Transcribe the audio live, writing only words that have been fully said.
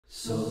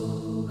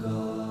Soul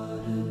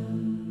Garden.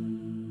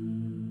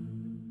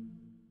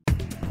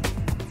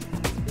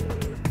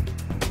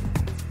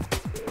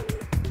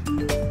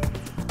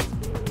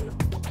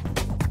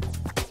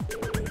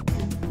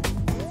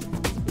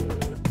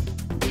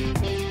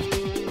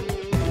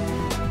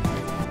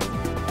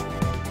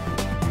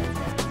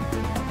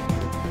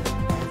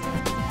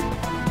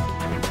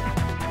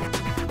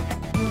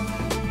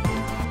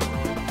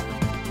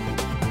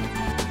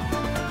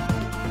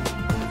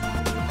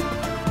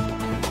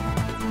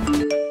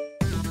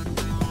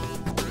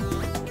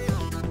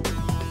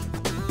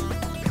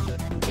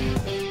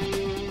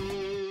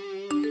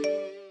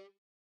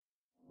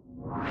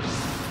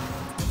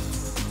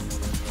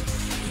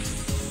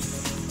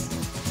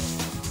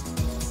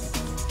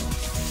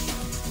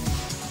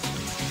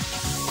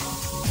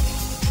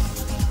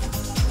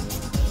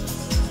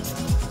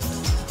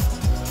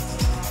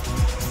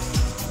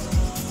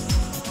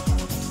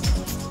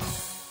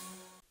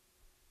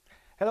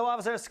 Hello,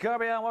 Officer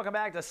Scorpio, and welcome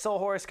back to Soul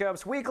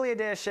Horoscopes Weekly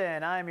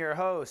Edition. I'm your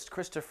host,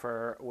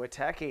 Christopher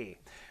Witecki.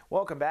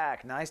 Welcome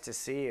back. Nice to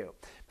see you.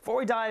 Before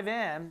we dive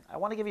in, I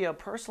want to give you a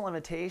personal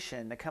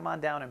invitation to come on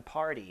down and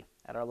party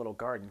at our little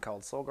garden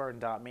called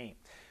soulgarden.me,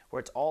 where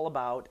it's all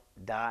about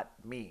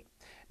 .me.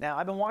 Now,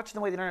 I've been watching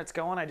the way the internet's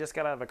going. I just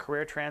got out of a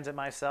career transit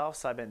myself,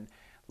 so I've been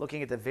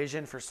looking at the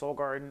vision for Soul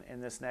Garden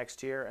in this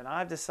next year, and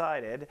I've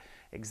decided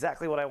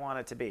exactly what I want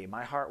it to be.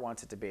 My heart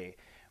wants it to be.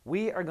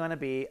 We are going to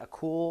be a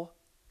cool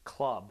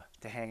club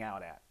to hang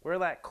out at. We're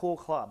that cool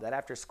club, that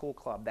after school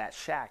club, that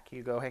shack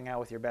you go hang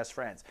out with your best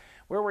friends.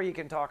 We're where you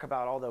can talk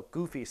about all the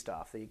goofy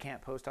stuff that you can't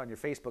post on your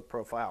Facebook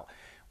profile.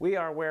 We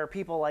are where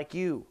people like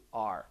you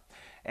are,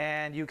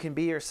 and you can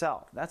be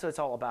yourself. That's what it's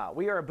all about.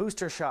 We are a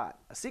booster shot,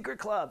 a secret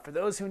club for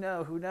those who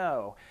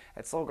know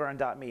at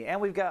soulgarden.me.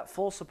 And we've got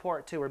full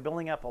support too. We're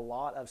building up a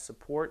lot of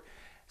support,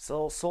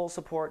 soul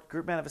support,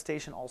 group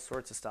manifestation, all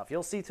sorts of stuff.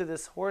 You'll see through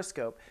this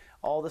horoscope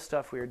all the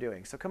stuff we are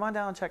doing. So come on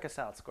down and check us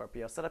out,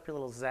 Scorpio. Set up your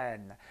little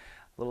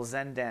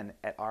zen den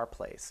at our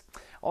place.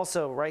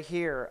 Also, right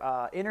here,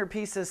 Inner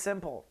Peace is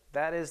Simple.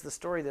 That is the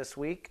story this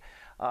week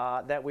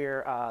what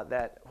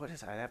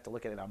is it? I have to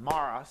look at it now.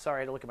 Mara, sorry, I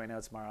had to look at my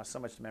notes, Mara, so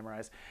much to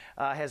memorize,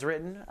 has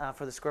written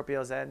for the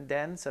Scorpio Zen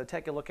Den, so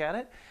take a look at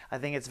it. I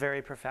think it's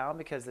very profound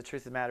because the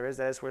truth of the matter is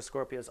that is where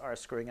Scorpios are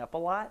screwing up a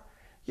lot.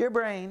 Your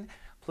brain.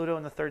 Pluto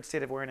in the third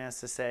state of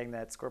awareness is saying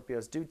that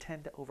Scorpios do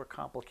tend to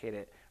overcomplicate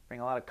it,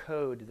 bring a lot of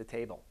code to the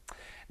table.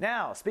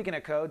 Now, speaking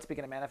of code,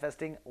 speaking of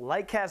manifesting,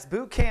 Lightcast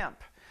Boot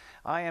Camp.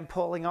 I am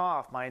pulling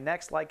off my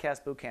next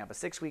Lightcast Boot Camp, a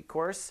 6-week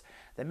course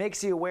that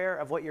makes you aware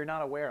of what you're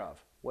not aware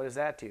of. What does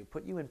that do?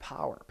 Put you in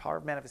power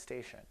of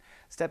manifestation,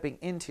 stepping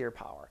into your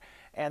power.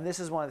 And this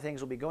is one of the things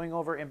we'll be going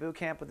over in boot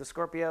camp with the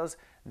Scorpios.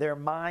 Their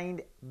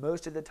mind,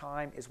 most of the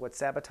time, is what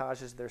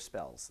sabotages their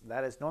spells.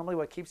 That is normally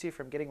what keeps you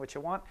from getting what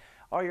you want,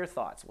 are your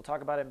thoughts. We'll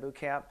talk about it in boot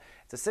camp.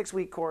 It's a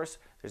 6-week course.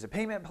 There's a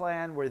payment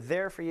plan. We're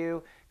there for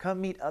you.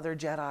 Come meet other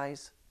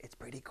Jedis. It's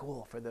pretty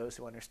cool for those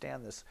who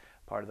understand this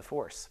part of the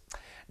force.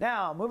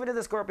 Now, moving to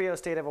the Scorpio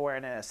state of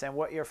awareness and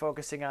what you're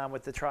focusing on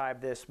with the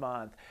tribe this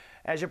month.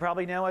 As you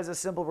probably know, as a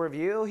simple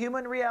review,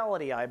 human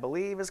reality, I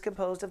believe, is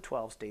composed of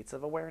 12 states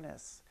of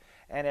awareness.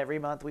 And every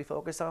month we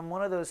focus on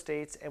one of those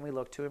states and we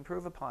look to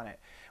improve upon it.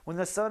 When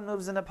the sun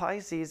moves into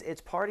Pisces,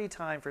 it's party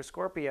time for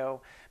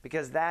Scorpio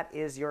because that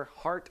is your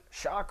heart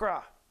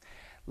chakra.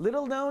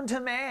 Little known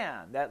to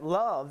man that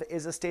love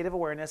is a state of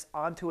awareness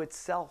onto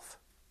itself.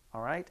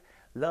 All right?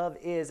 Love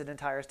is an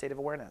entire state of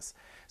awareness.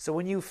 So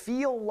when you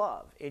feel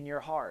love in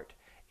your heart,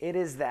 it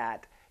is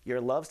that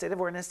your love state of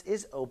awareness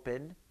is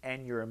open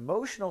and your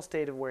emotional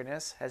state of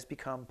awareness has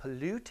become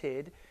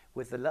polluted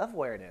with the love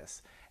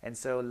awareness. And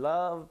so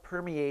love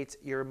permeates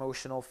your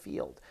emotional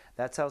field.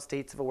 That's how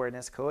states of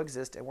awareness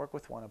coexist and work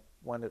with one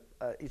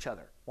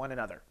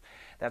another.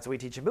 That's what we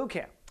teach in boot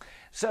camp.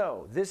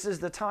 So this is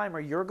the time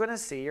where you're going to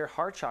see your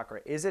heart chakra.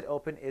 Is it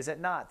open? Is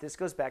it not? This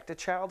goes back to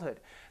childhood.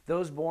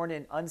 Those born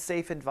in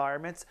unsafe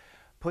environments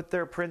put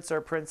their prince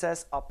or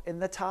princess up in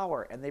the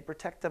tower and they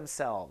protect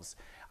themselves.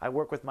 I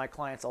work with my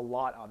clients a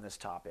lot on this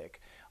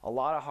topic. A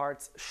lot of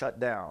hearts shut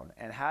down.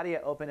 And how do you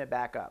open it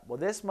back up? Well,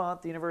 this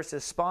month, the universe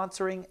is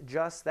sponsoring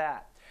just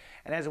that.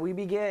 And as we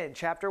begin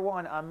chapter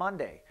 1 on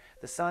Monday,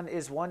 the sun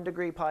is 1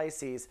 degree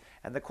Pisces.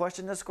 And the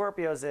question to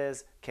Scorpios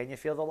is, can you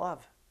feel the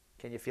love?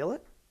 Can you feel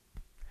it?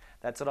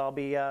 That's what I'll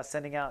be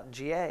sending out in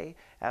GA,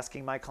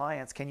 asking my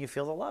clients, can you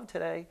feel the love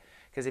today?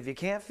 Because if you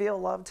can't feel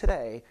love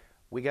today,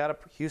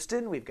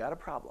 Houston, we've got a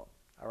problem.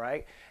 All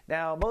right.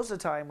 Now, most of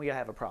the time we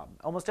have a problem.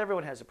 Almost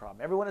everyone has a problem.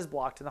 Everyone is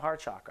blocked in the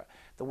heart chakra.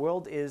 The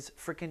world is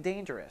freaking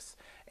dangerous.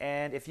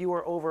 And if you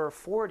are over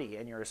 40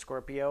 and you're a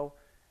Scorpio,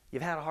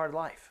 you've had a hard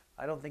life.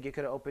 I don't think you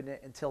could have opened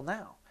it until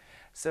now.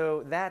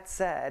 So that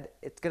said,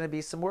 it's going to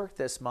be some work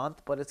this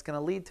month, but it's going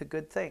to lead to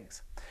good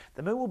things.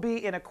 The moon will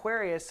be in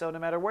Aquarius, so no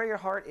matter where your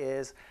heart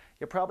is,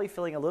 you're probably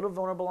feeling a little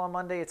vulnerable on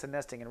Monday. It's a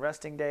nesting and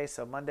resting day,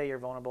 so Monday you're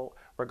vulnerable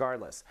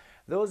regardless.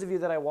 those of you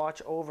that I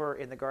watch over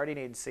in the Guardian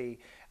Agency,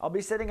 I'll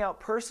be sending out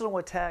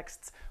personal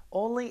texts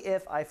only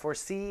if I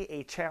foresee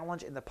a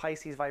challenge in the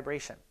Pisces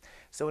vibration.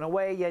 So in a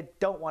way, you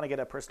don't want to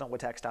get a personal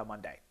text on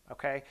Monday,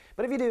 okay?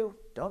 But if you do,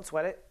 don't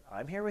sweat it.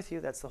 I'm here with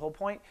you. That's the whole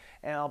point.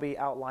 And I'll be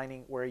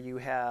outlining where you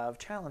have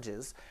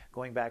challenges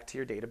going back to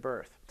your date of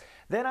birth.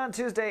 Then on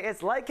Tuesday,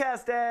 it's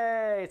Lightcast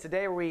Day. It's a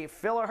day where we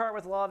fill our heart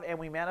with love and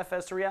we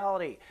manifest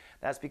reality.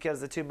 That's because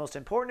the two most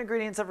important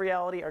ingredients of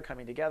reality are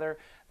coming together,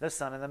 the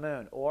sun and the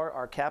moon, or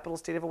our capital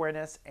state of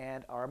awareness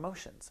and our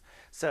emotions.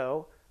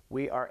 So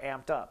we are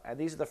amped up. And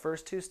these are the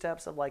first two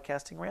steps of light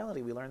casting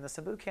reality. We learned this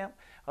in boot camp,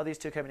 how these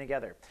two coming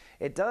together.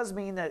 It does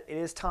mean that it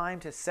is time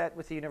to set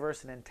with the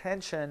universe an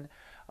intention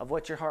of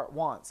what your heart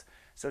wants.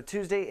 So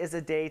Tuesday is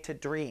a day to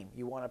dream.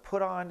 You want to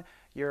put on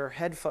your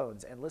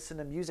headphones and listen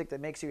to music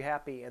that makes you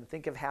happy and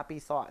think of happy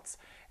thoughts.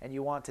 And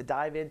you want to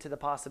dive into the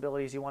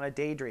possibilities. You want to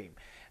daydream.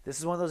 This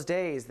is one of those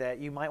days that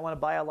you might want to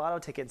buy a lotto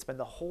ticket and spend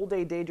the whole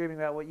day daydreaming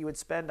about what you would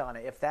spend on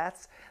it. If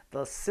that's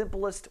the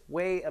simplest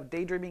way of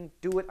daydreaming,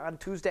 do it on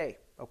Tuesday,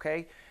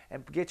 okay?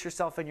 And get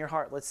yourself in your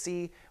heart. Let's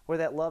see where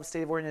that love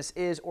state of awareness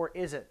is or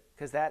isn't,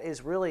 because that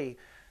is really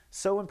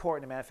so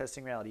important in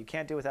manifesting reality. You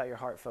can't do it without your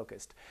heart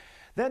focused.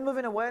 Then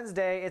moving to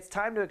Wednesday, it's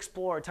time to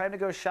explore, time to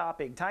go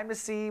shopping, time to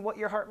see what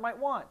your heart might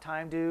want,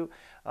 time to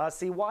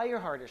see why your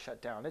heart is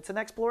shut down. It's an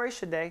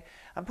exploration day.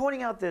 I'm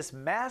pointing out this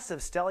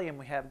massive stellium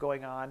we have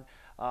going on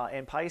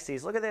in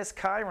Pisces. Look at this,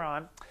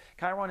 Chiron.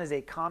 Chiron is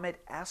a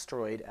comet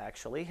asteroid,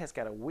 actually. Has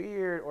got a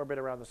weird orbit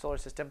around the solar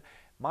system.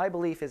 My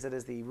belief is it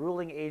is the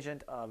ruling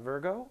agent of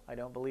Virgo. I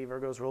don't believe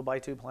Virgo is ruled by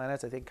two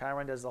planets. I think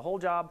Chiron does the whole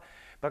job.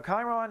 But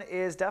Chiron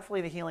is definitely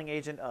the healing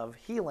agent of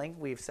healing.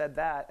 We've said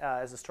that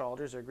as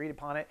astrologers, or agreed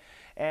upon it.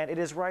 And it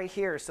is right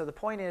here. So the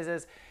point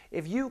is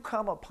if you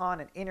come upon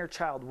an inner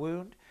child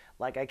wound,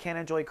 like I can't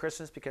enjoy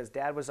Christmas because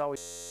dad was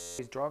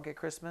always drunk at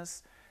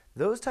Christmas,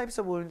 those types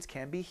of wounds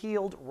can be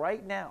healed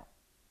right now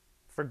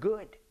for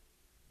good.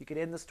 You can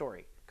end the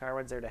story.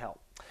 Chiron's there to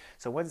help.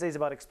 So Wednesday's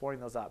about exploring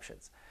those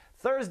options.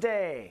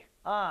 Thursday,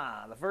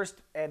 the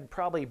first and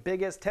probably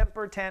biggest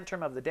temper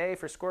tantrum of the day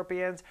for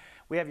Scorpions.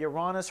 We have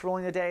Uranus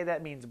ruling the day.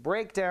 That means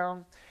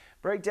breakdown.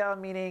 Breakdown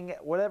meaning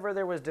whatever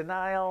there was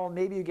denial,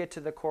 maybe you get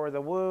to the core of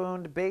the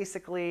wound.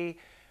 Basically,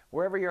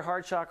 wherever your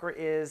heart chakra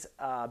is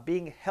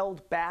being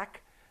held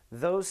back,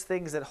 those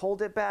things that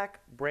hold it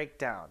back break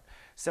down.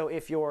 So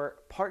if your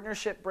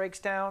partnership breaks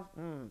down,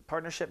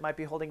 partnership might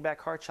be holding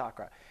back heart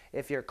chakra.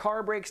 If your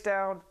car breaks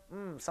down,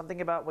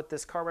 something about what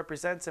this car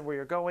represents and where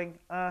you're going,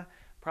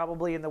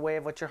 probably in the way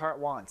of what your heart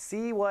wants.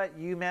 See what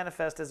you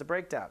manifest as a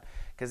breakdown,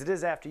 because it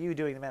is after you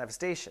doing the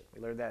manifestation. We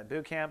learned that in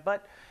boot camp,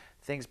 but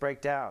things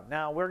break down.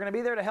 Now, we're going to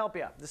be there to help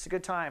you. This is a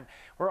good time.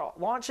 We're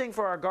launching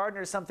for our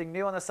gardeners something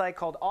new on the site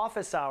called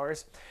Office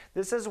Hours.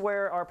 This is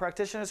where our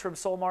practitioners from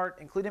Soulmart,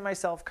 including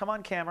myself, come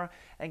on camera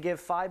and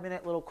give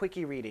 5-minute little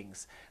quickie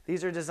readings.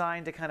 These are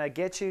designed to kind of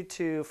get you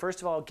to,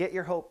 first of all, get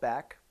your hope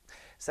back.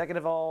 Second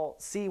of all,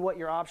 see what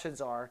your options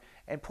are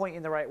and point you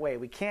in the right way.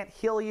 We can't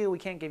heal you. We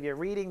can't give you a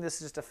reading. This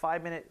is just a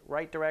 5-minute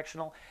right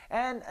directional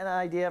and an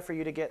idea for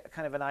you to get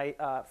kind of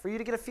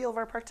a feel of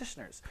our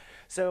practitioners.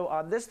 So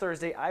on this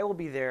Thursday, I will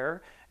be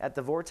there at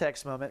the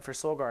Vortex Moment for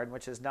Soul Garden,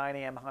 which is 9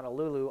 a.m.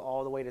 Honolulu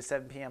all the way to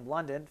 7 p.m.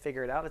 London.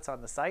 Figure it out. It's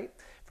on the site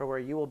for where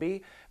you will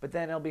be. But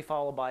then it'll be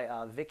followed by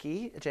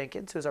Witecki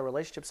Jenkins, who is our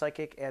relationship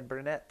psychic, and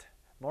Burnett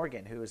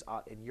Morgan, who is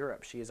out in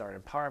Europe. She is our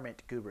empowerment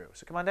guru.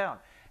 So come on down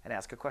and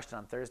ask a question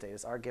on Thursday.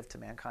 It's our gift to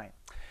mankind.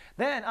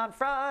 Then on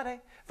Friday,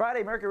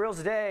 Mercury rules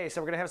the day,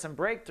 so we're going to have some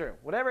breakthrough.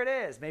 Whatever it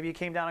is, maybe you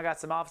came down and got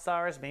some office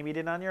hours, maybe you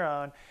did on your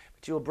own,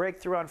 but you will break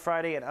through on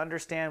Friday and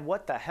understand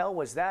what the hell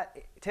was that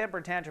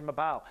temper tantrum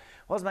about.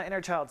 What was my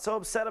inner child so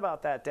upset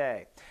about that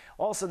day?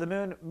 Also, the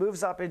moon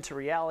moves up into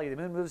reality. The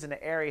moon moves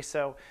into Aries,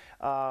 so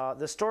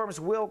the storms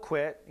will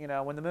quit. You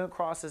know, when the moon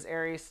crosses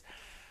Aries,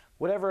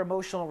 whatever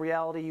emotional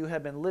reality you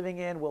have been living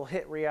in will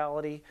hit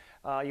reality.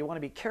 You want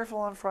to be careful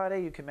on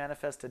Friday. You can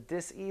manifest a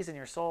dis-ease in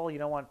your soul. You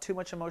don't want too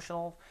much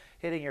emotional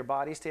hitting your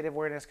body state of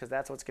awareness, because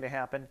that's what's going to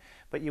happen.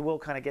 But you will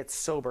kind of get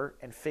sober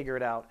and figure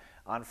it out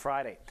on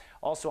Friday.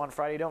 Also on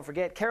Friday, don't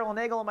forget, Carol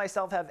Nagel and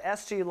myself have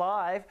SG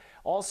Live,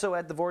 also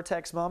at the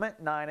Vortex Moment,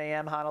 9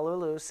 a.m.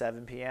 Honolulu,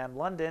 7 p.m.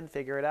 London.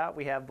 Figure it out.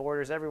 We have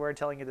borders everywhere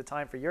telling you the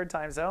time for your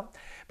time zone.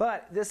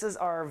 But this is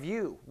our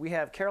view. We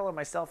have Carol and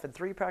myself and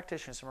 3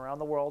 practitioners from around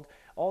the world,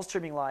 all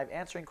streaming live,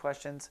 answering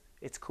questions.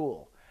 It's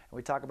cool. And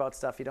we talk about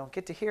stuff you don't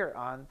get to hear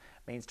on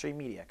mainstream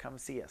media. Come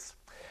see us.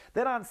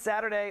 Then on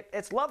Saturday,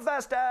 it's Love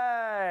Fest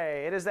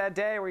Day. It is that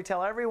day where you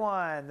tell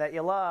everyone that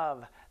you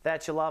love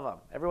them.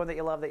 Everyone that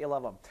you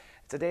love them.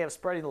 It's a day of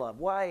spreading love.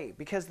 Why?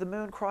 Because the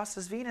moon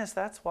crosses Venus.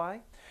 That's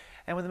why.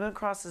 And when the moon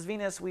crosses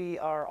Venus, we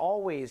are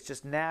always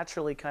just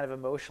naturally kind of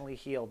emotionally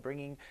healed,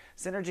 bringing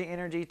synergy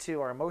energy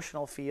to our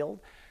emotional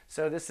field.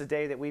 So this is a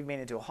day that we've made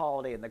into a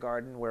holiday in the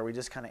garden where we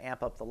just kind of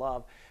amp up the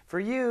love. For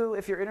you,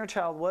 if your inner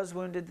child was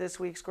wounded this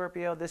week,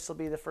 Scorpio, this will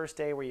be the first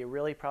day where you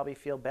really probably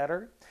feel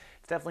better.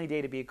 It's definitely a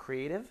day to be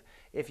creative.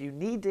 If you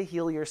need to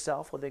heal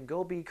yourself, well, then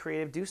go be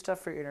creative. Do stuff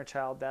for your inner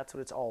child. That's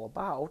what it's all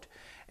about.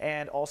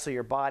 And also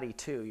your body,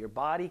 too. Your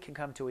body can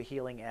come to a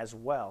healing as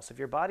well. So if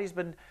your body's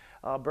been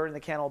burning the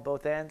candle at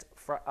both ends,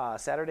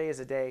 Saturday is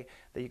a day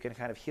that you can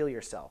kind of heal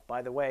yourself.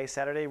 By the way,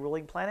 Saturday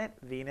ruling planet,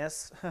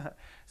 Venus.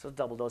 So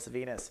double dose of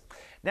Venus.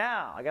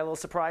 Now, I got a little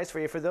surprise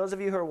for you. For those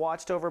of you who are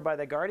watched over by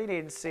the Guardian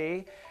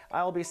Agency,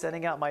 I will be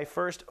sending out my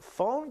first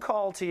phone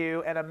call to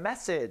you and a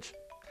message.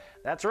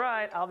 That's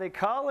right, I'll be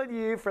calling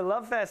you for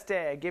Love Fest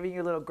Day, giving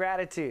you a little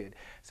gratitude.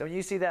 So when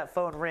you see that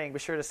phone ring, be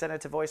sure to send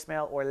it to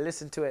voicemail or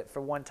listen to it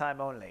for one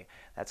time only.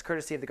 That's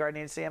courtesy of the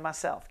Guardian Agency and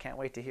myself. Can't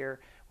wait to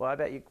hear, well, I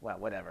bet you, well,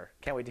 whatever.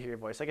 Can't wait to hear your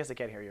voice. I guess I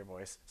can't hear your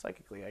voice.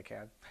 Psychically, I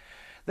can.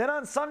 Then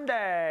on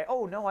Sunday,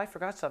 oh no, I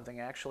forgot something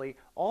actually.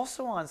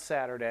 Also on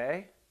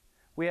Saturday,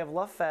 we have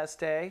Love Fest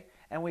Day,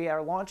 and we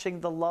are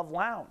launching the Love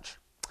Lounge.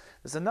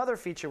 There's another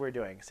feature we're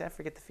doing. See, I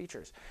forget the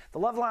features. The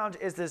Love Lounge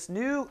is this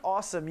new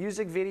awesome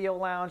music video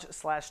lounge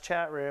 /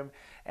 chat room,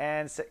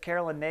 and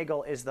Carolyn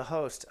Nagel is the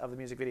host of the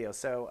music video.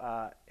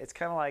 So it's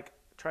kind of like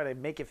trying to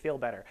make it feel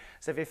better.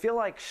 So if you feel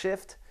like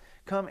shift,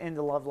 come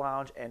into Love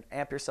Lounge and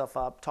amp yourself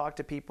up, talk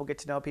to people, get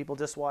to know people,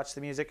 just watch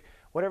the music,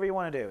 whatever you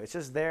want to do. It's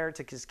just there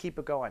to just keep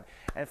it going.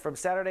 And from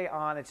Saturday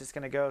on, it's just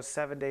going to go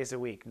 7 days a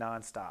week,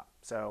 nonstop.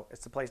 So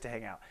it's the place to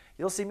hang out.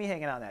 You'll see me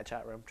hanging out in that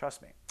chat room,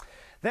 trust me.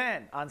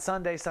 Then on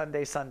Sunday,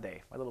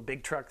 my little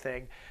big truck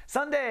thing.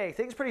 Sunday,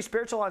 things pretty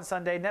spiritual on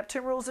Sunday.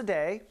 Neptune rules the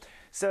day.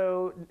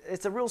 So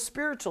it's a real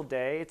spiritual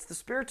day. It's the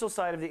spiritual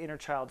side of the inner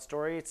child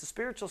story. It's the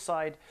spiritual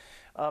side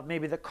of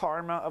maybe the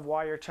karma of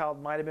why your child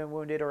might have been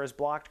wounded or is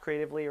blocked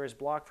creatively or is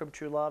blocked from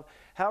true love.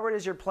 However it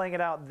is you're playing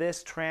it out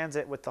this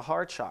transit with the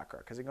heart chakra,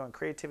 because you're going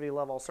creativity,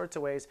 love, all sorts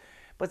of ways.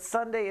 But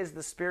Sunday is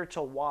the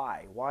spiritual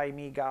why. Why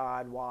me,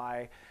 God?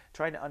 Why?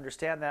 Trying to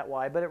understand that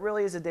why. But it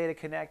really is a day to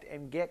connect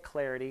and get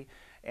clarity.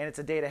 And it's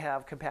a day to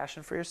have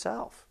compassion for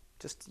yourself.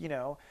 Just, you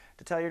know,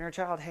 to tell your inner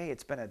child, hey,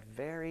 it's been a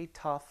very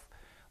tough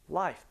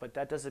life, but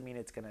that doesn't mean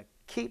it's going to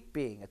keep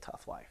being a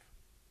tough life.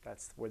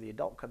 That's where the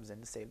adult comes in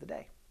to save the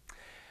day.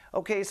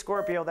 Okay,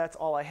 Scorpio, that's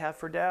all I have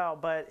for now.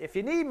 But if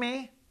you need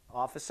me,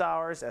 office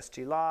hours,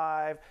 SG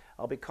Live,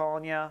 I'll be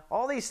calling you.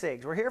 All these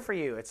things, we're here for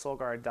you at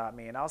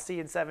soulguard.me, and I'll see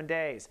you in 7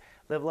 days.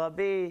 Live, love,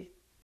 be.